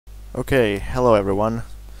Okay, hello everyone.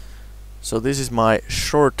 So this is my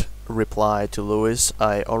short reply to Lewis.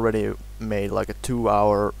 I already made like a 2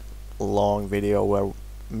 hour long video where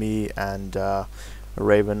me and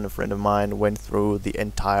Raven, a friend of mine, went through the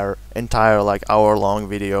entire like hour long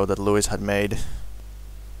video that Lewis had made.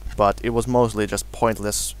 But it was mostly just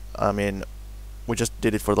pointless. I mean, we just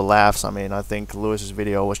did it for the laughs. I mean, I think Lewis's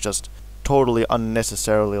video was just totally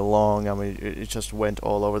unnecessarily long. I mean, it just went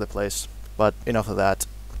all over the place. But enough of that.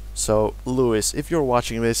 So, Lewis, if you're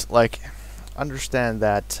watching this, like, understand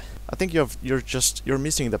that I think you're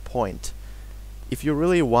missing the point. If you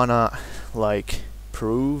really wanna, like,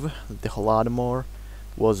 prove that the Holodomor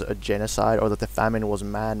was a genocide or that the famine was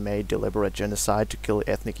man-made deliberate genocide to kill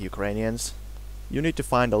ethnic Ukrainians, you need to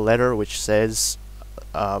find a letter which says,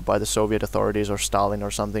 by the Soviet authorities or Stalin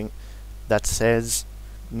or something, that says,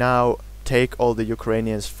 now take all the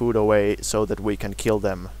Ukrainians' food away so that we can kill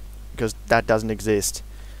them. Because that doesn't exist.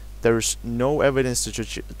 There's no evidence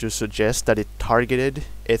to suggest that it targeted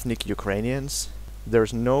ethnic Ukrainians.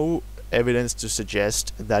 There's no evidence to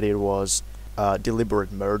suggest that it was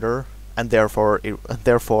deliberate murder, and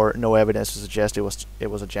therefore no evidence to suggest it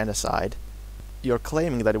was a genocide. You're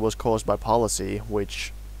claiming that it was caused by policy,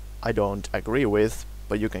 which I don't agree with,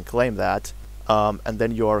 but you can claim that. And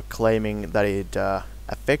then you're claiming that it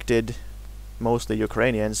affected mostly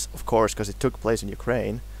Ukrainians, of course, because it took place in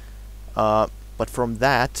Ukraine. But from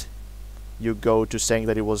that, you go to saying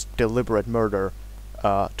that it was deliberate murder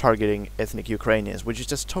targeting ethnic Ukrainians, which is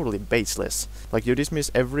just totally baseless. Like, you dismiss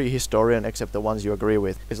every historian except the ones you agree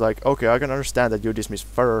with. It's like, okay, I can understand that you dismiss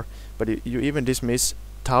Fur, but you even dismiss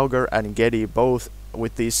Tauger and Getty both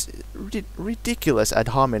with these ridiculous ad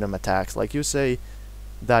hominem attacks. Like, you say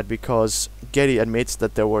that because Getty admits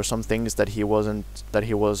that there were some things that he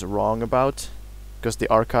was wrong about, because the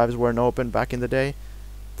archives weren't open back in the day,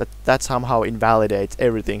 that somehow invalidates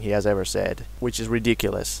everything he has ever said, which is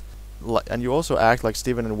ridiculous. And you also act like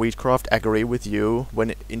Stephen and Wheatcroft agree with you,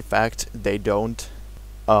 when in fact they don't.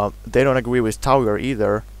 They don't agree with Tauger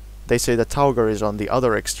either. They say that Tauger is on the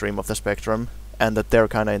other extreme of the spectrum, and that they're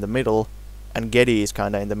kinda in the middle, and Getty is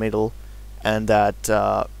kinda in the middle, and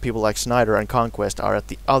that people like Snyder and Conquest are at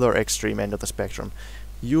the other extreme end of the spectrum.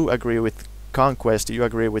 You agree with Conquest, you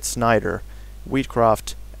agree with Snyder.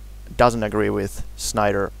 Wheatcroft doesn't agree with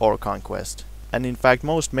Snyder or Conquest. And in fact,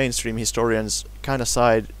 most mainstream historians kind of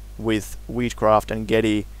side with Wheatcroft and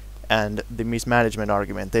Getty and the mismanagement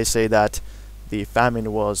argument. They say that the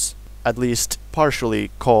famine was at least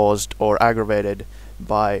partially caused or aggravated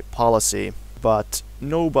by policy, but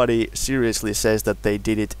nobody seriously says that they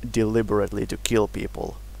did it deliberately to kill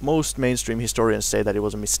people. Most mainstream historians say that it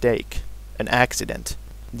was a mistake, an accident.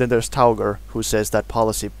 Then there's Tauger, who says that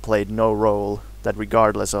policy played no role, that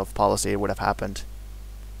regardless of policy it would have happened.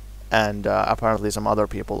 And apparently some other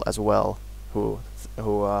people as well, who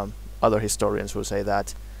other historians who say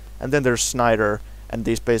that. And then there's Snyder and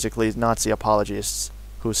these basically Nazi apologists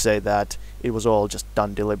who say that it was all just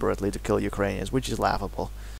done deliberately to kill Ukrainians, which is laughable.